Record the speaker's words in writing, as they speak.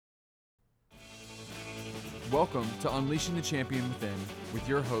Welcome to Unleashing the Champion Within with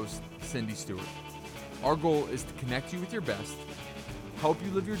your host, Cindy Stewart. Our goal is to connect you with your best, help you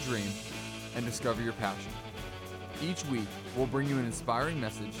live your dream, and discover your passion. Each week, we'll bring you an inspiring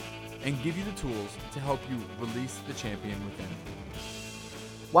message and give you the tools to help you release the champion within.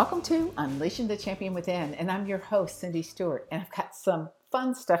 Welcome to Unleashing the Champion Within, and I'm your host, Cindy Stewart, and I've got some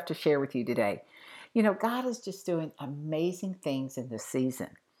fun stuff to share with you today. You know, God is just doing amazing things in this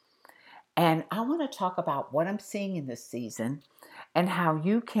season, and I want to talk about what I'm seeing in this season and how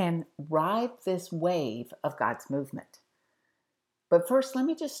you can ride this wave of God's movement. But first, let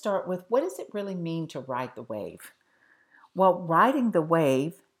me just start with, what does it really mean to ride the wave? Well, riding the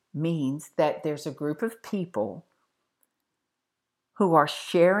wave means that there's a group of people who are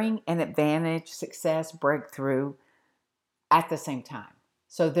sharing an advantage, success, breakthrough at the same time.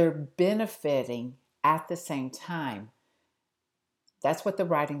 So they're benefiting at the same time. That's what the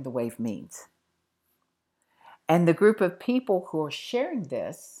riding the wave means. And the group of people who are sharing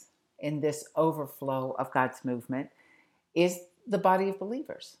this in this overflow of God's movement is the body of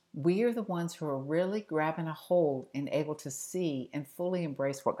believers. We are the ones who are really grabbing a hold and able to see and fully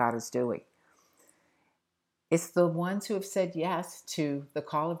embrace what God is doing. It's the ones who have said yes to the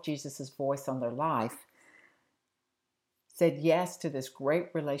call of Jesus' voice on their life, said yes to this great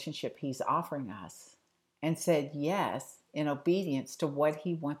relationship he's offering us, and said yes in obedience to what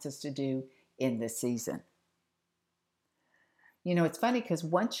he wants us to do in this season. You know, it's funny because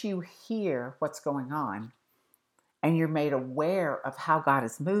once you hear what's going on and you're made aware of how God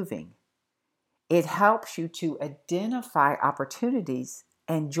is moving, it helps you to identify opportunities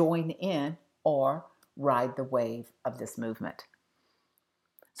and join in or ride the wave of this movement.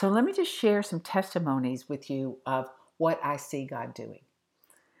 So let me just share some testimonies with you of what I see God doing.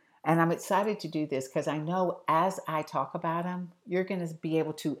 And I'm excited to do this because I know as I talk about them, you're going to be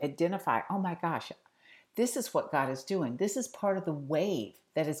able to identify, oh my gosh, this is what God is doing. This is part of the wave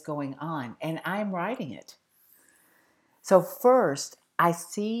that is going on, and I'm riding it. So first, I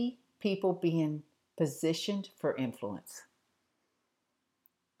see people being positioned for influence.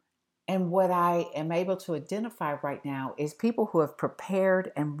 And what I am able to identify right now is people who have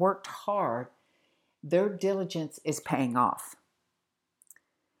prepared and worked hard. Their diligence is paying off.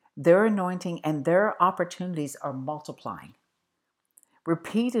 Their anointing and their opportunities are multiplying.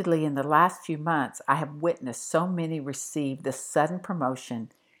 Repeatedly in the last few months, I have witnessed so many receive the sudden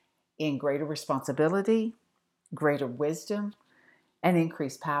promotion in greater responsibility, greater wisdom, and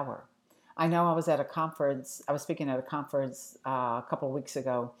increased power. I know I was speaking at a conference a couple of weeks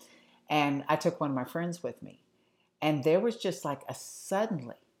ago, and I took one of my friends with me. And there was just like a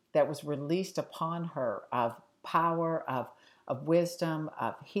suddenly that was released upon her of power, of wisdom,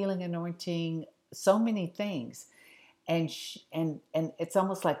 of healing anointing, so many things. And it's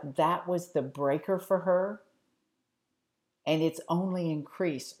almost like that was the breaker for her. And it's only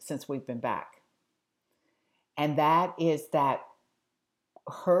increased since we've been back. And that is that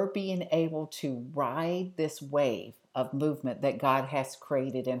her being able to ride this wave of movement that God has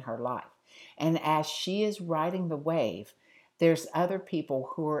created in her life. And as she is riding the wave, there's other people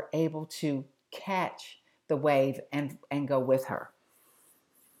who are able to catch the wave and go with her.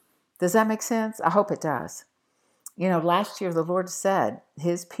 Does that make sense? I hope it does. You know, last year the Lord said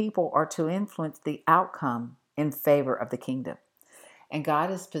his people are to influence the outcome in favor of the kingdom. And God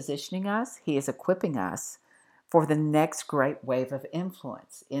is positioning us, he is equipping us for the next great wave of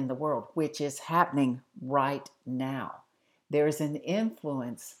influence in the world, which is happening right now. There is an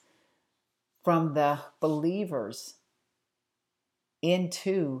influence from the believers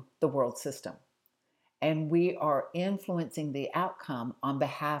into the world system. And we are influencing the outcome on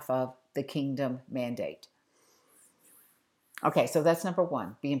behalf of the kingdom mandate. Okay, so that's number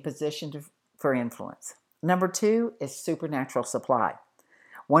one, being positioned for influence. Number two is supernatural supply.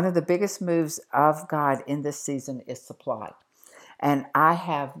 One of the biggest moves of God in this season is supply. And I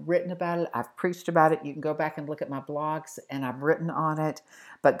have written about it. I've preached about it. You can go back and look at my blogs, and I've written on it.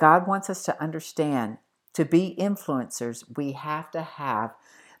 But God wants us to understand, to be influencers, we have to have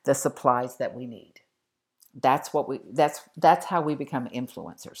the supplies that we need. That's how we become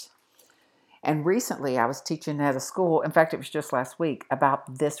influencers. And recently I was teaching at a school, in fact, it was just last week,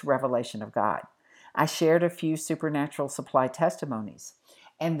 about this revelation of God. I shared a few supernatural supply testimonies.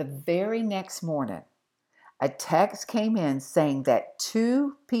 And the very next morning, a text came in saying that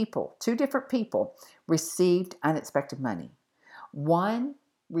two different people received unexpected money. One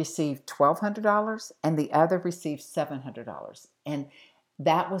received $1,200 and the other received $700. And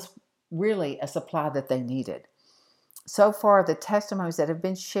that was really a supply that they needed. So far, the testimonies that have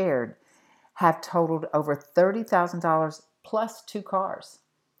been shared have totaled over $30,000 plus 2 cars.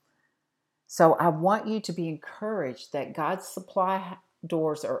 So I want you to be encouraged that God's supply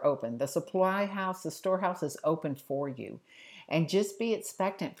doors are open. The supply house, the storehouse is open for you. And just be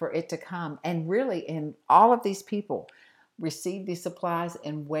expectant for it to come. And really, in all of these people received these supplies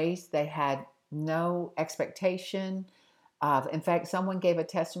in ways they had no expectation of. In fact, someone gave a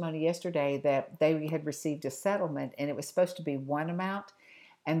testimony yesterday that they had received a settlement and it was supposed to be one amount,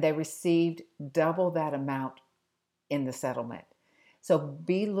 and they received double that amount in the settlement. So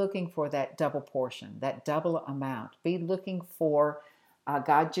be looking for that double portion, that double amount. Be looking for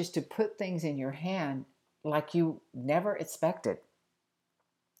God just to put things in your hand like you never expected.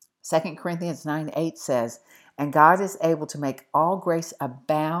 2 Corinthians 9:8 says, "And God is able to make all grace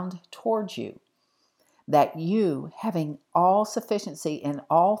abound towards you, that you, having all sufficiency in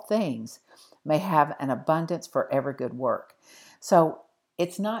all things, may have an abundance for every good work." So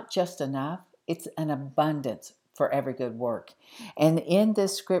it's not just enough, it's an abundance for every good work. And in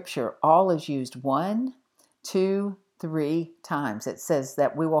this scripture, all is used 1, 2, 3 times. It says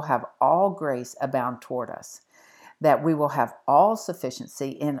that we will have all grace abound toward us, that we will have all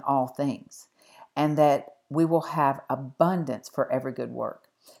sufficiency in all things, and that we will have abundance for every good work.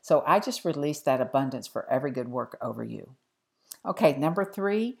 So I just released that abundance for every good work over you. Okay, number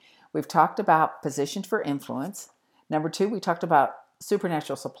 3, we've talked about positioned for influence. Number 2, we talked about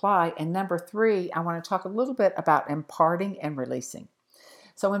supernatural supply. And number 3, I want to talk a little bit about imparting and releasing.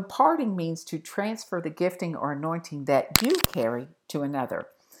 So imparting means to transfer the gifting or anointing that you carry to another.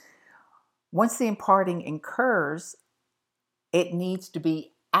 Once the imparting occurs, it needs to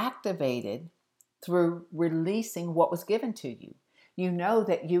be activated through releasing what was given to you. You know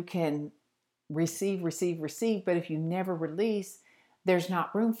that you can receive, but if you never release, there's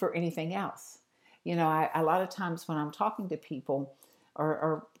not room for anything else. You know, a lot of times when I'm talking to people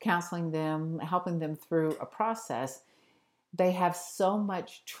or counseling them, helping them through a process, they have so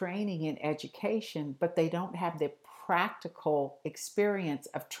much training and education, but they don't have the practical experience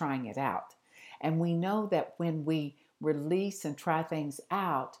of trying it out. And we know that when we release and try things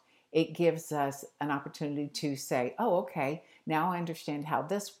out, it gives us an opportunity to say, oh, okay, now I understand how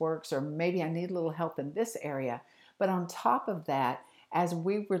this works, or maybe I need a little help in this area. But on top of that, as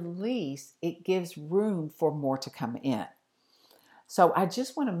we release, it gives room for more to come in. So I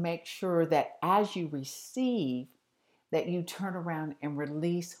just want to make sure that as you receive, that you turn around and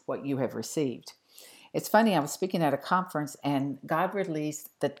release what you have received. It's funny, I was speaking at a conference and God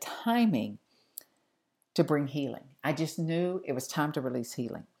released the timing to bring healing. I just knew it was time to release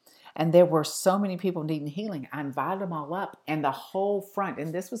healing. And there were so many people needing healing. I invited them all up, and the whole front,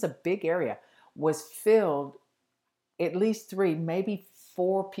 and this was a big area, was filled at least 3, maybe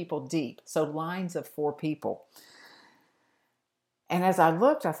 4 people deep. So lines of 4 people. And as I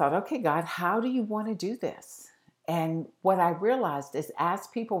looked, I thought, okay, God, how do you want to do this? And what I realized is as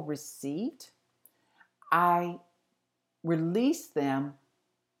people received, I released them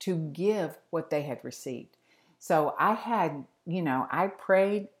to give what they had received. So I had, I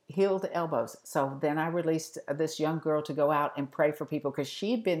prayed, healed elbows. So then I released this young girl to go out and pray for people because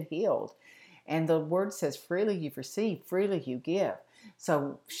she'd been healed. And the word says, freely you've received, freely you give.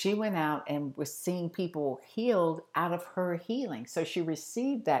 So she went out and was seeing people healed out of her healing. So she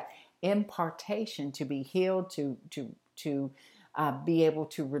received that impartation to be healed, to be able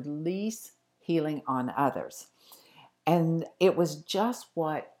to release healing on others. And it was just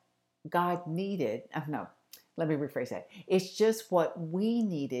what God needed. No, let me rephrase that. It's just what we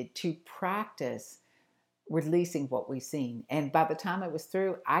needed to practice releasing what we've seen. And by the time it was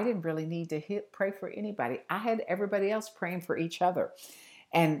through, I didn't really need to pray for anybody. I had everybody else praying for each other.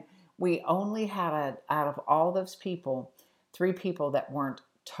 And we only had, out of all those people, 3 people that weren't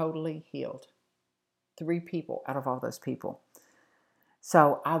totally healed. 3 people out of all those people.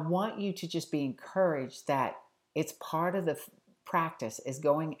 So I want you to just be encouraged that it's part of the practice is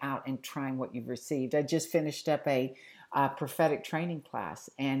going out and trying what you've received. I just finished up a prophetic training class,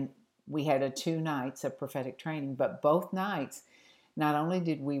 and we had 2 nights of prophetic training, but both nights, not only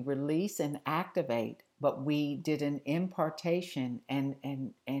did we release and activate, but we did an impartation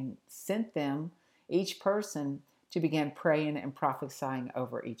and sent them, each person, to begin praying and prophesying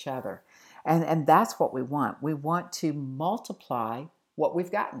over each other. And that's what we want. We want to multiply what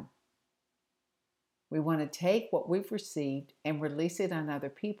we've gotten. We want to take what we've received and release it on other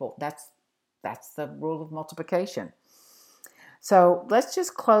people. That's the rule of multiplication. So let's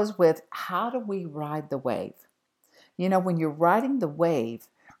just close with, how do we ride the wave? When you're riding the wave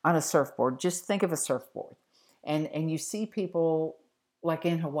on a surfboard, just think of a surfboard. And you see people, like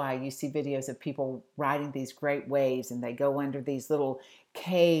in Hawaii, you see videos of people riding these great waves, and they go under these little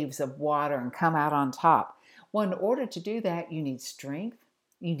caves of water and come out on top. Well, in order to do that, you need strength,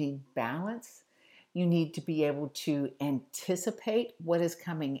 You need balance. You need to be able to anticipate what is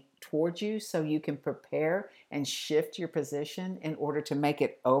coming towards you so you can prepare and shift your position in order to make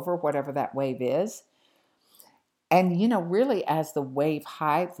it over whatever that wave is. And, really, as the wave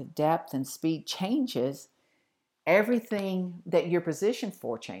height, depth, and speed changes, everything that you're positioned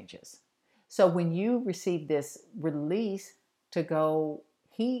for changes. So when you receive this release to go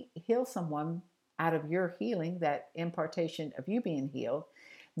heal someone out of your healing, that impartation of you being healed,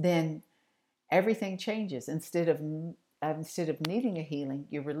 then everything changes. Instead of needing a healing,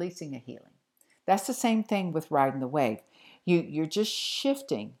 you're releasing a healing. That's the same thing with riding the wave. You're just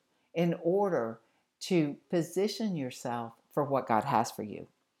shifting in order to position yourself for what God has for you.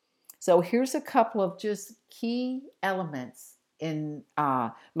 So here's a couple of just key elements in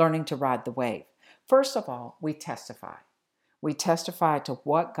learning to ride the wave. First of all, we testify. We testify to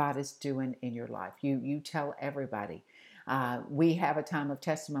what God is doing in your life. You tell everybody. We have a time of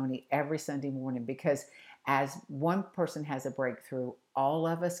testimony every Sunday morning because as one person has a breakthrough, all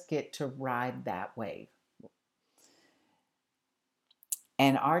of us get to ride that wave.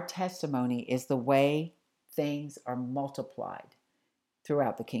 And our testimony is the way things are multiplied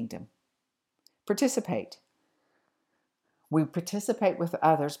throughout the kingdom. Participate. We participate with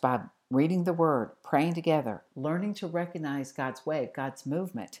others by reading the word, praying together, learning to recognize God's wave, God's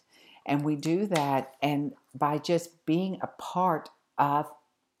movement. And we do that and by just being a part of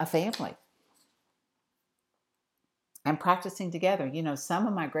a family and practicing together. Some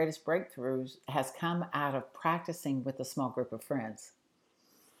of my greatest breakthroughs has come out of practicing with a small group of friends.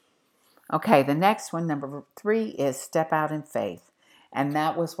 Okay, the next one, number 3, is step out in faith. And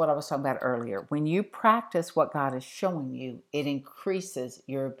that was what I was talking about earlier. When you practice what God is showing you, it increases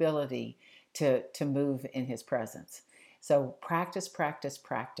your ability to move in His presence. So practice, practice,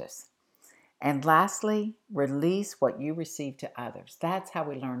 practice. And lastly, release what you receive to others. That's how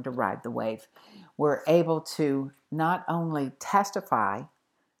we learn to ride the wave. We're able to not only testify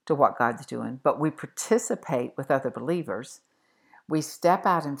to what God's doing, but we participate with other believers. We step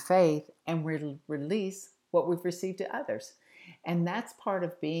out in faith and release what we've received to others. And that's part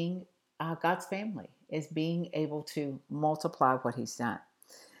of being God's family, is being able to multiply what He's done.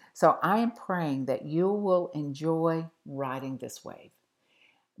 So I am praying that you will enjoy riding this wave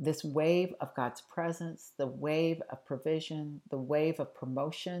of God's presence, the wave of provision, the wave of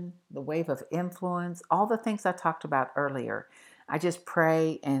promotion, the wave of influence, all the things I talked about earlier. I just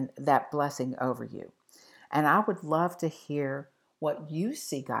pray and that blessing over you. And I would love to hear what you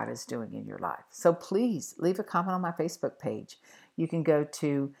see God is doing in your life. So please leave a comment on my Facebook page. You can go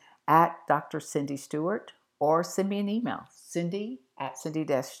to @Dr. Cindy Stewart or send me an email,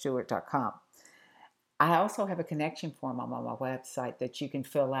 cindy@cindy-stewart.com. I also have a connection form on my website that you can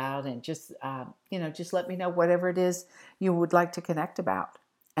fill out and just let me know whatever it is you would like to connect about.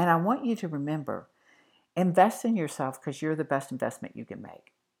 And I want you to remember, invest in yourself because you're the best investment you can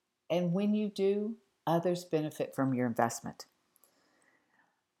make. And when you do, others benefit from your investment.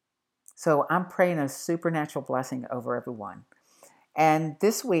 So I'm praying a supernatural blessing over everyone. And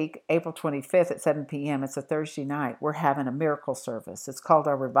this week, April 25th at 7 p.m., it's a Thursday night, we're having a miracle service. It's called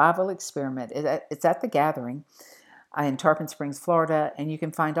our Revival Experiment. It's at The Gathering in Tarpon Springs, Florida, and you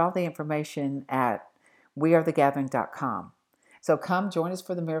can find all the information at wearethegathering.com. So come join us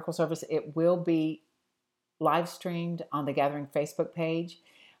for the miracle service. It will be live streamed on the Gathering Facebook page.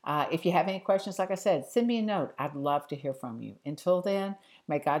 If you have any questions, like I said, send me a note. I'd love to hear from you. Until then,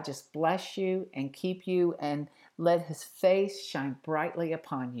 may God just bless you and keep you and let His face shine brightly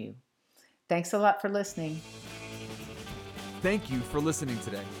upon you. Thanks a lot for listening. Thank you for listening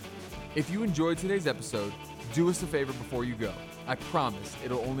today. If you enjoyed today's episode, do us a favor before you go. I promise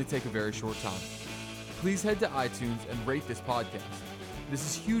it'll only take a very short time. Please head to iTunes and rate this podcast. This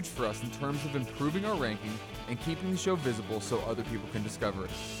is huge for us in terms of improving our ranking and keeping the show visible so other people can discover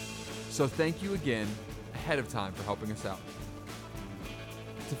it. So thank you again ahead of time for helping us out.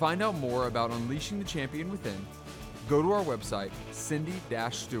 To find out more about Unleashing the Champion Within, go to our website,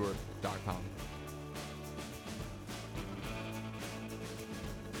 cindy-stewart.com.